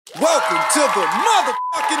Welcome to the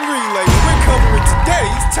motherfucking relay. We're covering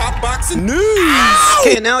today's top boxing news.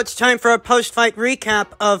 Okay, and now it's time for our post-fight recap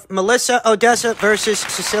of Melissa Oddessa versus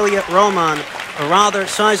Cecilia Roman. A rather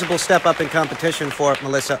sizable step up in competition for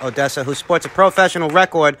Melissa Oddessa, who sports a professional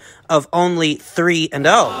record of only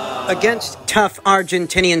 3-0 against tough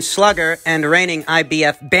Argentinian slugger and reigning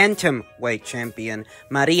IBF bantamweight champion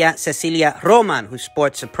Maria Cecilia Roman, who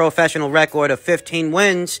sports a professional record of 15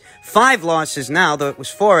 wins, 5 losses now, though it was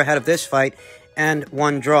 4 ahead of this fight, and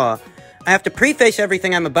 1 draw. I have to preface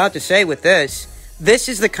everything I'm about to say with this. This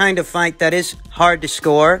is the kind of fight that is hard to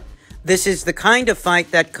score. This is the kind of fight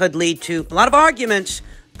that could lead to a lot of arguments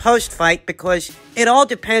post-fight because it all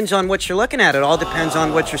depends on what you're looking at. It all depends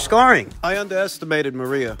on what you're scoring. I underestimated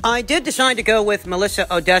Maria. I did decide to go with Melissa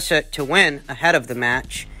Oddessa to win ahead of the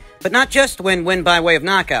match, but not just win by way of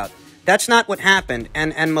knockout. That's not what happened.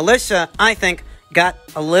 And Melissa, I think, got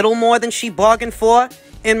a little more than she bargained for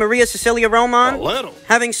in Maria Cecilia Roman. A little.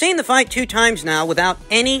 Having seen the fight 2 times now without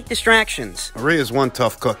any distractions. Maria's one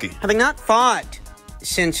tough cookie. Having not fought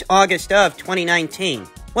since August of 2019.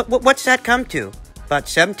 What's that come to? About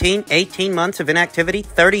 17, 18 months of inactivity,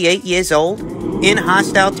 38 years old, in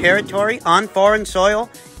hostile territory, on foreign soil,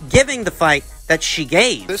 giving the fight that she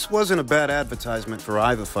gave. This wasn't a bad advertisement for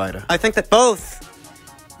either fighter. I think that both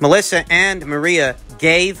Melissa and Maria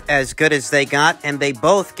gave as good as they got, and they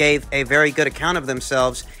both gave a very good account of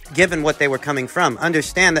themselves, given what they were coming from.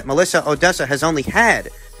 Understand that Melissa Oddessa has only had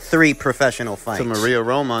 3 professional fights. So Maria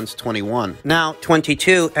Roman's 21. Now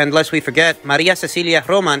 22, and lest we forget, Maria Cecilia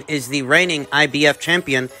Roman is the reigning IBF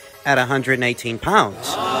champion at 118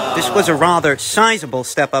 pounds. This was a rather sizable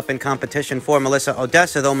step up in competition for Melissa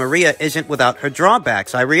Oddessa, though Maria isn't without her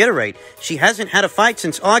drawbacks. I reiterate, she hasn't had a fight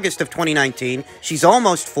since August of 2019. She's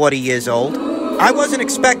almost 40 years old. I wasn't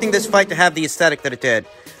expecting this fight to have the aesthetic that it did.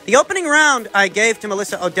 The opening round I gave to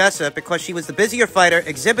Melissa Oddessa because she was the busier fighter,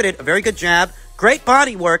 exhibited a very good jab, great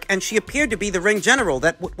body work, and she appeared to be the ring general.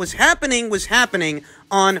 That what was happening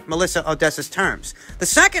on Melissa Oddessa's terms. The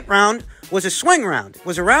second round was a swing round. It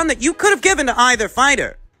was a round that you could have given to either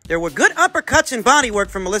fighter. There were good uppercuts and body work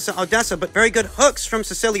from Melissa Oddessa, but very good hooks from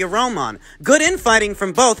Cecilia Roman. Good infighting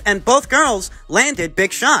from both, and both girls landed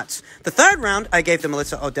big shots. The third round I gave to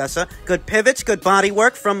Melissa Oddessa. Good pivots, good body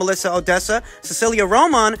work from Melissa Oddessa. Cecilia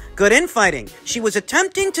Roman, good infighting. She was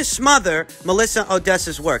attempting to smother Melissa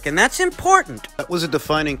Oddessa's work, and that's important. That was a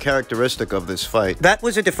defining characteristic of this fight. That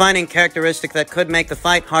was a defining characteristic that could make the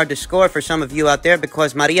fight hard to score for some of you out there,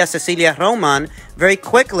 because Maria Cecilia Roman very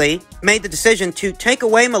quickly made the decision to take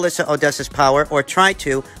away Melissa Oddessa's power, or try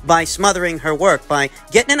to, by smothering her work, by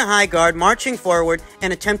getting in a high guard, marching forward,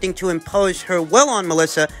 and attempting to impose her will on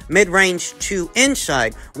Melissa mid-range to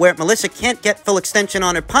inside, where Melissa can't get full extension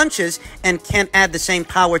on her punches and can't add the same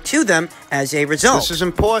power to them as a result. This is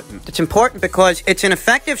important. It's important because it's an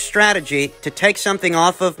effective strategy to take something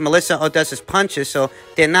off of Melissa Oddessa's punches so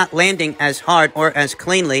they're not landing as hard or as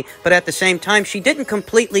cleanly, but at the same time, she didn't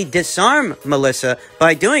completely disarm Melissa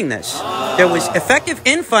by doing this. There was effective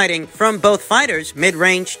infighting from both fighters,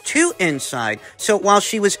 mid-range to inside. So while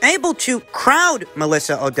she was able to crowd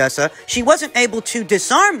Melissa Oddessa, she wasn't able to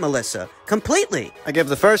disarm Melissa completely. I gave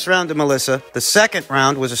the first round to Melissa, the second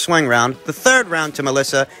round was a swing round, the third round to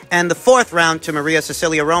Melissa, and the fourth round to Maria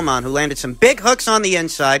Cecilia Roman, who landed some big hooks on the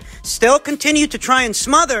inside, still continued to try and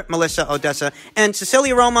smother Melissa Oddessa, and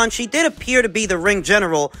Cecilia Roman, she did appear to be the ring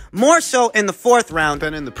general, more so in the fourth round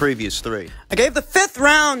than in the previous 3. I gave the 5th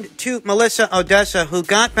round to Melissa Oddessa, who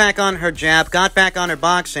got back on her jab, got back on her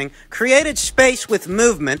boxing, created space with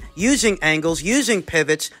movement, using angles, using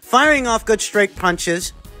pivots, firing off good straight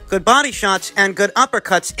punches, good body shots, and good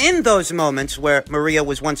uppercuts in those moments where Maria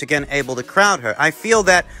was once again able to crowd her. I feel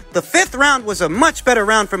that the 5th round was a much better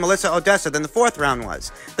round for Melissa Oddessa than the 4th round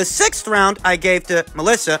was. The 6th round I gave to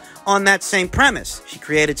Melissa on that same premise. She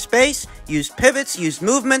created space, used pivots, used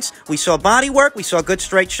movements. We saw body work, we saw good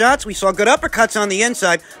straight shots, we saw good uppercuts on the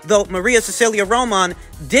inside, though Maria Cecilia Roman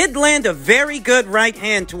did land a very good right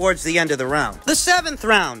hand towards the end of the round. The 7th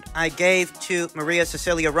round I gave to Maria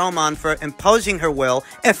Cecilia Roman for imposing her will,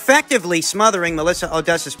 effectively smothering Melissa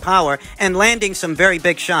Oddessa's power, and landing some very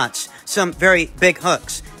big shots, some very big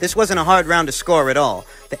hooks. This wasn't a hard round to score at all.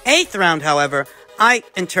 The 8th round, however, I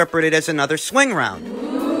interpreted as another swing round.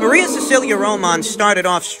 Maria Cecilia Roman started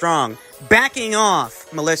off strong, backing off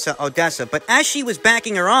Melissa Oddessa. But as she was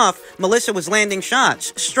backing her off, Melissa was landing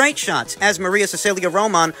shots, straight shots, as Maria Cecilia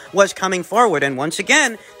Roman was coming forward. And once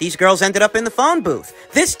again, these girls ended up in the phone booth.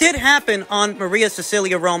 This did happen on Maria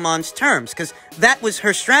Cecilia Roman's terms, because that was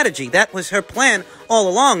her strategy. That was her plan all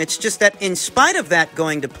along. It's just that in spite of that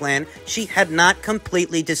going to plan, she had not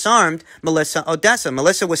completely disarmed Melissa Oddessa.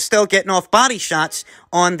 Melissa was still getting off body shots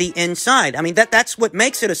on the inside. I mean, that's what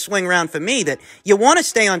makes it a swing round for me, that you want to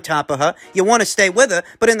stay on top of her, you want to stay with her,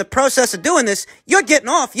 but in the process of doing this, you're getting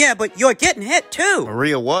off, yeah, but you're getting hit too.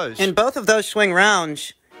 Maria was. In both of those swing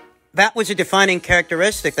rounds, that was a defining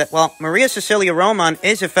characteristic that while Maria Cecilia Roman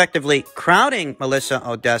is effectively crowding Melissa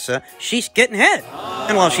Oddessa, she's getting hit.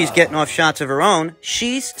 And while she's getting off shots of her own,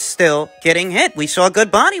 she's still getting hit. We saw good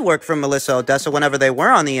body work from Melissa Oddessa whenever they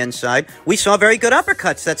were on the inside. We saw very good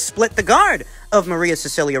uppercuts that split the guard of Maria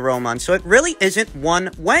Cecilia Roman. So it really isn't one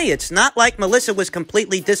way. It's not like Melissa was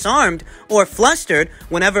completely disarmed or flustered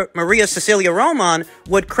whenever Maria Cecilia Roman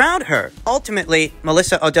would crowd her. Ultimately,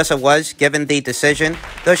 Melissa Oddessa was given the decision,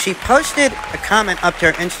 though she posted a comment up to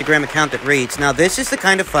her Instagram account that reads, "Now this is the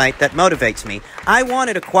kind of fight that motivates me. I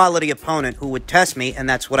wanted a quality opponent who would test me, and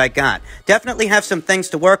that's what I got. Definitely have some things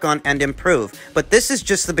to work on and improve, but this is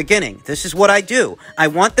just the beginning. This is what I do. I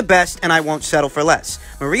want the best, and I won't settle for less."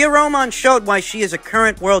 Maria Roman showed why she is a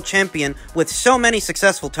current world champion with so many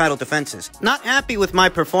successful title defenses. Not happy with my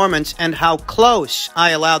performance and how close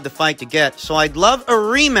I allowed the fight to get, so I'd love a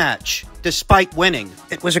rematch despite winning.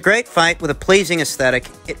 It was a great fight with a pleasing aesthetic.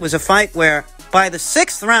 It was a fight where, by the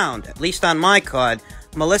 6th round, at least on my card,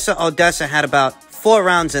 Melissa Oddessa had about 4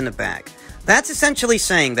 rounds in the bag. That's essentially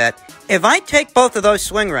saying that if I take both of those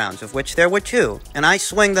swing rounds, of which there were 2, and I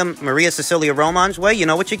swing them Maria Cecilia Roman's way, you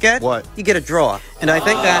know what you get? What? You get a draw. And I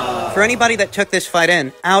think that for anybody that took this fight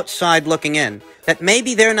in, outside looking in, that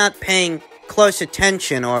maybe they're not paying close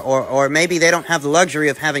attention, or maybe they don't have the luxury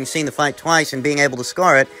of having seen the fight twice and being able to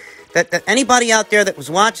score it, that anybody out there that was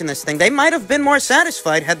watching this thing, they might have been more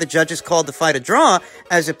satisfied had the judges called the fight a draw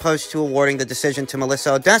as opposed to awarding the decision to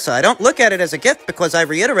Melissa Oddessa. I don't look at it as a gift because I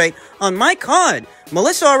reiterate, on my card,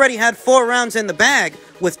 Melissa already had 4 rounds in the bag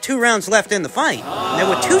with 2 rounds left in the fight. There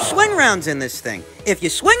were 2 swing rounds in this thing. If you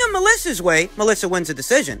swing them Melissa's way, Melissa wins a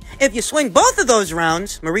decision. If you swing both of those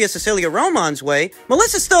rounds Maria Cecilia Roman's way,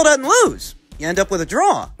 Melissa still doesn't lose. You end up with a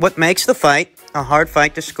draw. What makes the fight a hard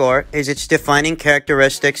fight to score is its defining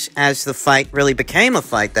characteristics as the fight really became a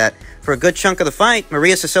fight. That for a good chunk of the fight,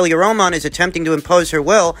 Maria Cecilia Roman is attempting to impose her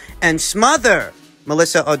will and smother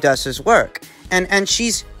Melissa Oddessa's work. And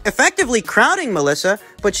she's effectively crowding Melissa,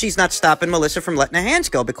 but she's not stopping Melissa from letting her hands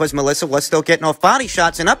go because Melissa was still getting off body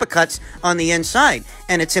shots and uppercuts on the inside.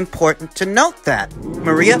 And it's important to note that.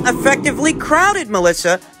 Maria effectively crowded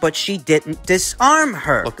Melissa, but she didn't disarm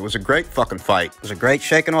her. Look, it was a great fucking fight. It was a great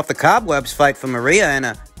shaking off the cobwebs fight for Maria and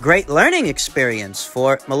a great learning experience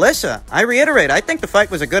for Melissa. I reiterate, I think the fight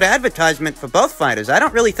was a good advertisement for both fighters. I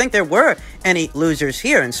don't really think there were any losers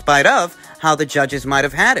here in spite of how the judges might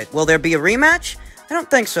have had it. Will there be a rematch? I don't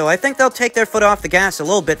think so. I think they'll take their foot off the gas a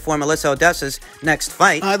little bit for Melissa Oddessa's next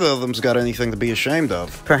fight. Neither of them's got anything to be ashamed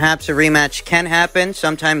of. Perhaps a rematch can happen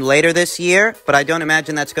sometime later this year, but I don't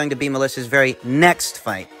imagine that's going to be Melissa's very next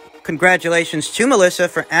fight. Congratulations to Melissa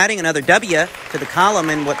for adding another W to the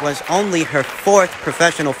column in what was only her 4th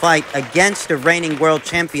professional fight against a reigning world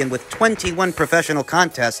champion with 21 professional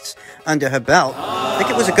contests under her belt. I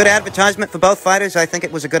think it was a good advertisement for both fighters. I think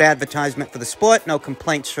it was a good advertisement for the sport. No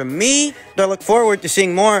complaints from me. I look forward to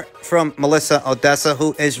seeing more from Melissa Oddessa,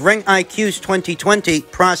 who is Ring IQ's 2020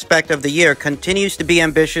 Prospect of the Year. Continues to be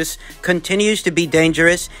ambitious, continues to be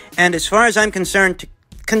dangerous, and as far as I'm concerned,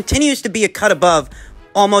 continues to be a cut above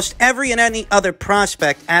almost every and any other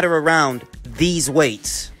prospect at or around these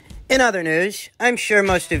weights. In other news, I'm sure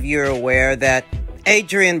most of you are aware that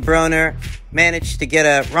Adrian Broner managed to get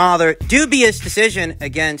a rather dubious decision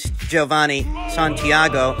against Giovanni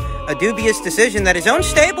Santiago, a dubious decision that his own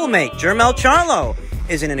stablemate, Jermel Charlo,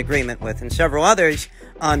 isn't in agreement with, and several others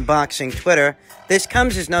on boxing Twitter. This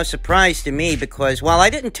comes as no surprise to me because while I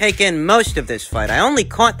didn't take in most of this fight, I only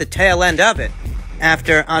caught the tail end of it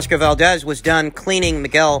after Oscar Valdez was done cleaning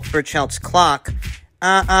Miguel Burchelt's clock.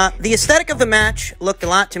 The aesthetic of the match looked a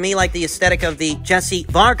lot to me like the aesthetic of the Jesse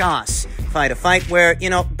Vargas fight. A fight where, you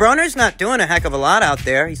know, Broner's not doing a heck of a lot out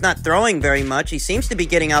there. He's not throwing very much. He seems to be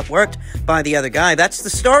getting outworked by the other guy. That's the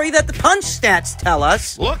story that the punch stats tell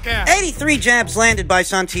us. Look at 83 jabs landed by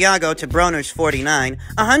Santiago to Broner's 49.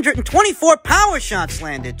 124 power shots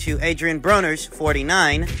landed to Adrian Broner's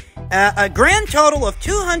 49. A grand total of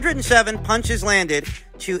 207 punches landed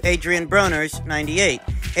to Adrian Broner's 98.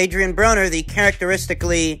 Adrian Broner, the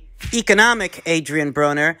characteristically economic Adrian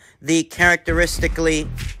Broner, the characteristically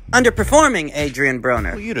underperforming Adrian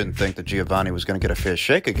Broner. Well, you didn't think that Giovanni was going to get a fair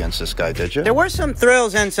shake against this guy, did you? There were some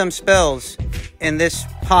thrills and some spills in this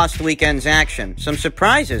past weekend's action. Some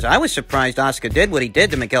surprises. I was surprised Oscar did what he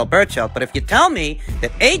did to Miguel Berchelt, but if you tell me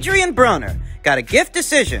that Adrian Broner got a gift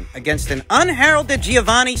decision against an unheralded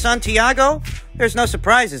Giovanni Santiago, there's no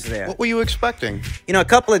surprises there. What were you expecting? You know, a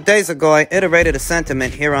couple of days ago, I iterated a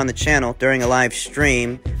sentiment here on the channel during a live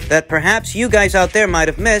stream that perhaps you guys out there might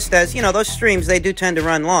have missed, as, you know, those streams, they do tend to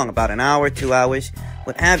run long, about an hour, 2 hours,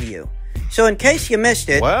 what have you. So in case you missed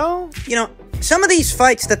it, well, you know, some of these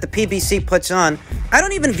fights that the PBC puts on, I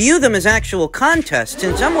don't even view them as actual contests.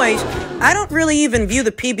 In some ways, I don't really even view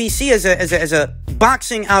the PBC as a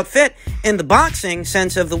boxing outfit in the boxing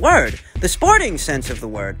sense of the word, the sporting sense of the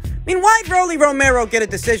word. I mean, why'd Rolly Romero get a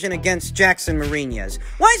decision against Jackson Marinez?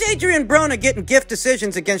 Why is Adrian Broner getting gift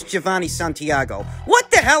decisions against Giovanni Santiago?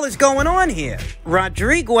 What the hell is going on here?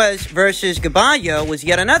 Rodriguez versus Gaballo was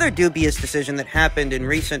yet another dubious decision that happened in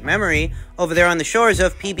recent memory over there on the shores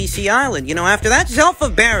of PBC Island. You know, after that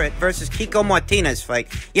Zelfa Barrett versus Kiko Martinez fight,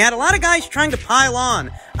 you had a lot of guys trying to pile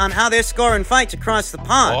on how they're scoring fights across the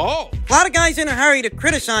pond. Oh. A lot of guys in a hurry to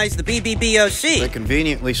criticize the BBBOC. They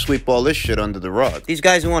conveniently sweep all this shit under the rug. These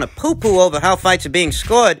guys who want to poo-poo over how fights are being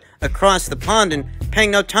scored across the pond and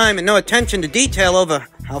paying no time and no attention to detail over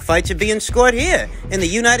how fights are being scored here in the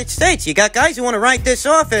United States. You got guys who want to write this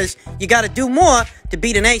off as you got to do more to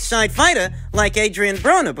beat an A-side fighter like Adrian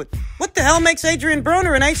Broner. But what the hell makes Adrian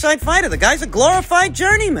Broner an A-side fighter? The guy's a glorified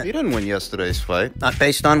journeyman. He didn't win yesterday's fight. Not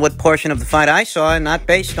based on what portion of the fight I saw, and not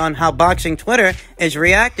based on how Boxing Twitter is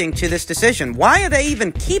reacting to this decision. Why are they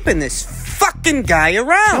even keeping this fucking guy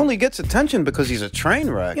around? He only gets attention because he's a train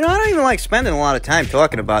wreck. You know, I don't even like spending a lot of time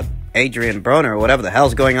talking about Adrian Broner or whatever the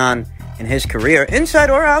hell's going on in his career,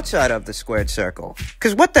 inside or outside of the squared circle.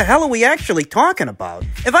 Because what the hell are we actually talking about?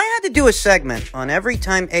 If I had to do a segment on every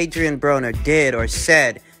time Adrian Broner did or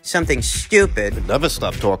said something stupid... We'd never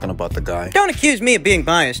stop talking about the guy. Don't accuse me of being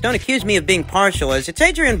biased. Don't accuse me of being partial, as it's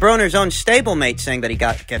Adrian Broner's own stablemate saying that he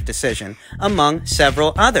got a gift decision, among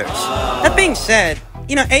several others. That being said,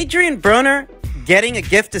 you know, Adrian Broner getting a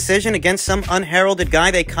gift decision against some unheralded guy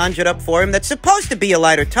they conjured up for him that's supposed to be a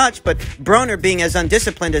lighter touch, but Broner being as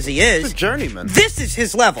undisciplined as he is... He's a journeyman. This is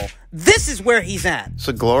his level. This is where he's at. It's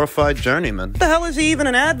a glorified journeyman. What the hell is he even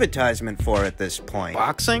an advertisement for at this point?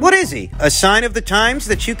 Boxing? What is he? A sign of the times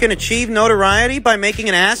that you can achieve notoriety by making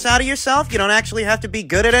an ass out of yourself? You don't actually have to be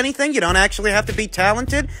good at anything. You don't actually have to be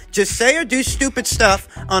talented. Just say or do stupid stuff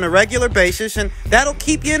on a regular basis, and that'll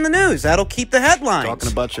keep you in the news. That'll keep the headlines.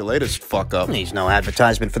 Talking about your latest fuck-up. He's no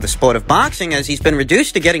advertisement for the sport of boxing, as he's been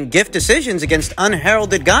reduced to getting gift decisions against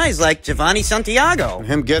unheralded guys like Giovanni Santiago.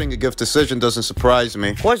 Him getting a gift decision doesn't surprise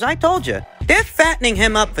me. Of course, I told you. They're fattening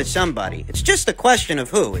him up for somebody. It's just a question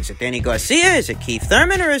of who. Is it Danny Garcia? Is it Keith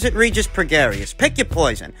Thurman? Or is it Regis Pregarius? Pick your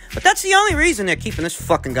poison. But that's the only reason they're keeping this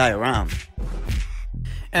fucking guy around.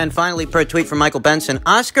 And finally, per tweet from Michael Benson,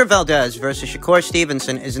 Oscar Valdez versus Shakur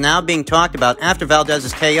Stevenson is now being talked about after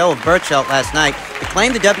Valdez's KO of Berchelt last night to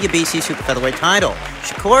claim the WBC super featherweight title.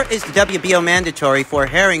 Shakur is the WBO mandatory for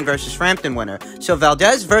Herring versus Frampton winner, so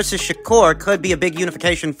Valdez versus Shakur could be a big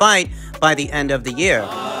unification fight by the end of the year.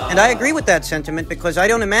 And I agree with that sentiment because I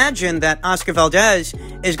don't imagine that Oscar Valdez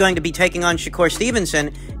is going to be taking on Shakur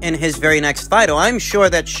Stevenson in his very next fight. Oh, I'm sure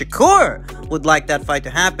that Shakur would like that fight to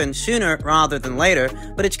happen sooner rather than later,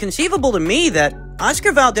 but it's conceivable to me that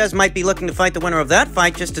Oscar Valdez might be looking to fight the winner of that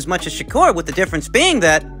fight just as much as Shakur, with the difference being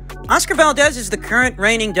that Oscar Valdez is the current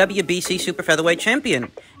reigning WBC super featherweight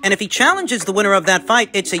champion, and if he challenges the winner of that fight,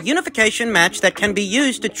 it's a unification match that can be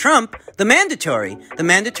used to trump the mandatory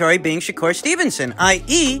being Shakur Stevenson,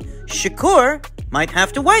 i.e. Shakur might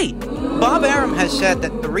have to wait. Bob Arum has said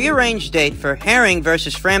that the rearranged date for Herring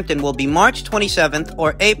versus Frampton will be March 27th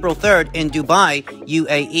or April 3rd in Dubai,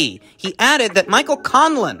 UAE. He added that Michael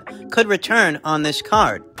Conlon could return on this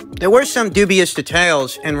card. There were some dubious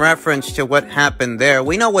details in reference to what happened there.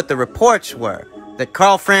 We know what the reports were. That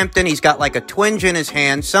Carl Frampton, he's got like a twinge in his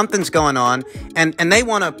hand, something's going on, and they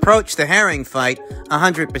want to approach the Herring fight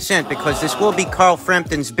 100% because this will be Carl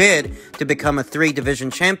Frampton's bid to become a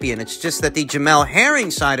 3-division champion. It's just that the Jamel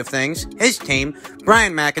Herring side of things, his team,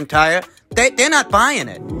 Brian McIntyre, they're not buying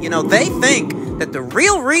it. You know, they think that the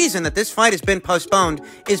real reason that this fight has been postponed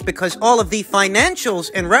is because all of the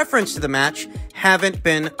financials in reference to the match haven't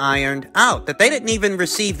been ironed out. That they didn't even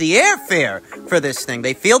receive the airfare for this thing.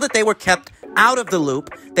 They feel that they were kept out of the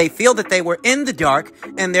loop. They feel that they were in the dark,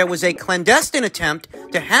 and there was a clandestine attempt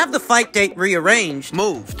to have the fight date rearranged,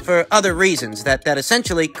 moved for other reasons, that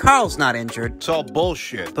essentially Carl's not injured. It's all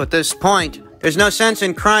bullshit. So at this point, There's no sense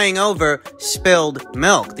in crying over spilled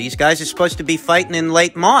milk. These guys are supposed to be fighting in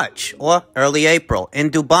late March or early April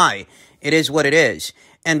in Dubai. It is what it is.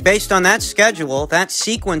 And based on that schedule, that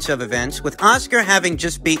sequence of events, with Oscar having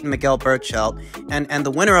just beaten Miguel Berchelt, and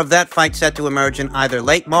the winner of that fight set to emerge in either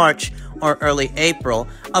late March or early April,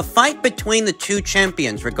 a fight between the two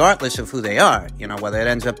champions, regardless of who they are, whether it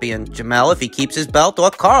ends up being Jamel if he keeps his belt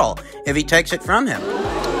or Carl if he takes it from him.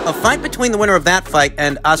 A fight between the winner of that fight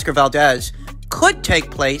and Oscar Valdez could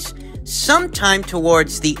take place sometime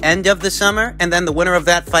towards the end of the summer, and then the winner of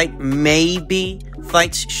that fight maybe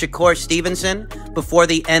fights Shakur Stevenson before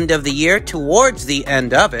the end of the year, towards the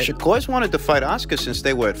end of it. Shakur's wanted to fight Oscar since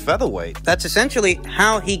they were at featherweight. That's essentially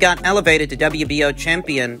how he got elevated to WBO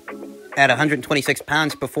champion at 126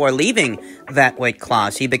 pounds before leaving that weight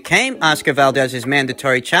class. He became Oscar Valdez's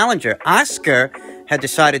mandatory challenger. Oscar had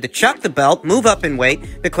decided to chuck the belt, move up in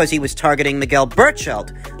weight, because he was targeting Miguel Berchelt,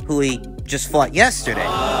 who he just fought yesterday.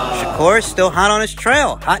 Shakur is still hot on his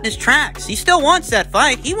trail, hot in his tracks. He still wants that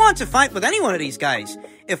fight. He wants a fight with any one of these guys,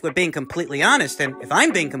 if we're being completely honest. And if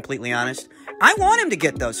I'm being completely honest, I want him to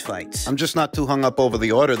get those fights. I'm just not too hung up over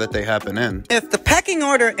the order that they happen in. If the pecking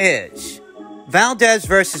order is Valdez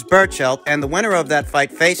versus Berchelt, and the winner of that fight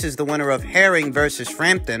faces the winner of Herring versus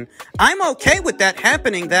Frampton, I'm okay with that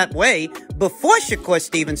happening that way before Shakur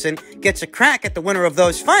Stevenson gets a crack at the winner of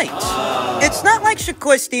those fights. It's not like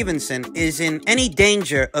Shakur Stevenson is in any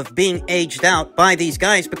danger of being aged out by these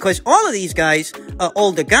guys, because all of these guys are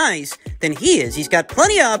older guys than he is. He's got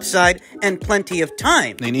plenty of upside and plenty of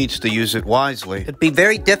time. He needs to use it wisely. It'd be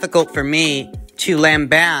very difficult for me to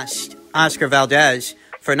lambast Oscar Valdez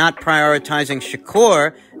for not prioritizing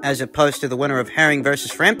Shakur as opposed to the winner of Herring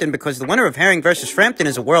versus Frampton, because the winner of Herring versus Frampton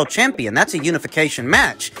is a world champion. That's a unification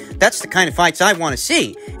match. That's the kind of fights I want to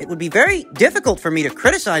see. It would be very difficult for me to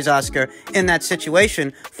criticize Oscar in that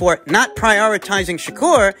situation for not prioritizing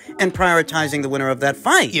Shakur and prioritizing the winner of that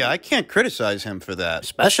fight. Yeah, I can't criticize him for that.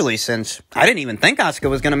 Especially since I didn't even think Oscar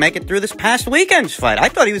was going to make it through this past weekend's fight. I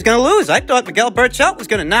thought he was going to lose. I thought Miguel Berchelt was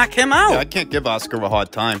going to knock him out. Yeah, I can't give Oscar a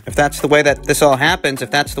hard time. If that's the way that this all happens, if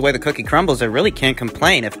that's the way the cookie crumbles, I really can't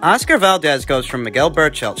complain. If Oscar Valdez goes from Miguel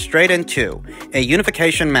Berchelt straight into a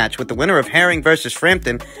unification match with the winner of Herring versus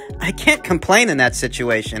Frampton, I can't complain in that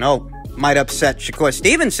situation. Oh, might upset Shakur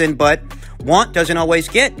Stevenson, but want doesn't always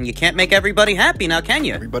get, and you can't make everybody happy now, can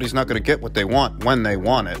you? Everybody's not going to get what they want when they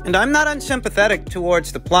want it. And I'm not unsympathetic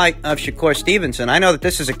towards the plight of Shakur Stevenson. I know that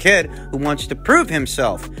this is a kid who wants to prove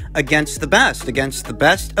himself against the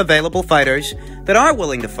best available fighters that are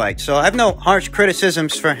willing to fight. So I have no harsh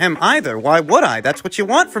criticisms for him either. Why would I? That's what you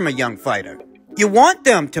want from a young fighter. You want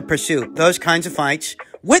them to pursue those kinds of fights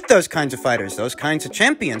with those kinds of fighters, those kinds of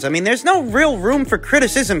champions. I mean, there's no real room for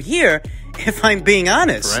criticism here, if I'm being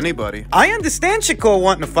honest. For anybody. I understand Shakur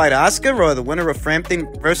wanting to fight Oscar or the winner of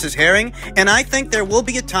Frampton versus Herring, and I think there will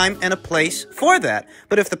be a time and a place for that.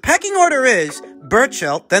 But if the pecking order is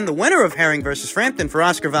Berchelt, then the winner of Herring versus Frampton for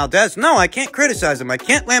Oscar Valdez, no, I can't criticize him. I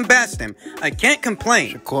can't lambast him. I can't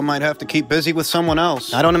complain. Shakur might have to keep busy with someone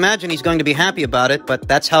else. I don't imagine he's going to be happy about it, but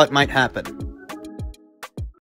that's how it might happen.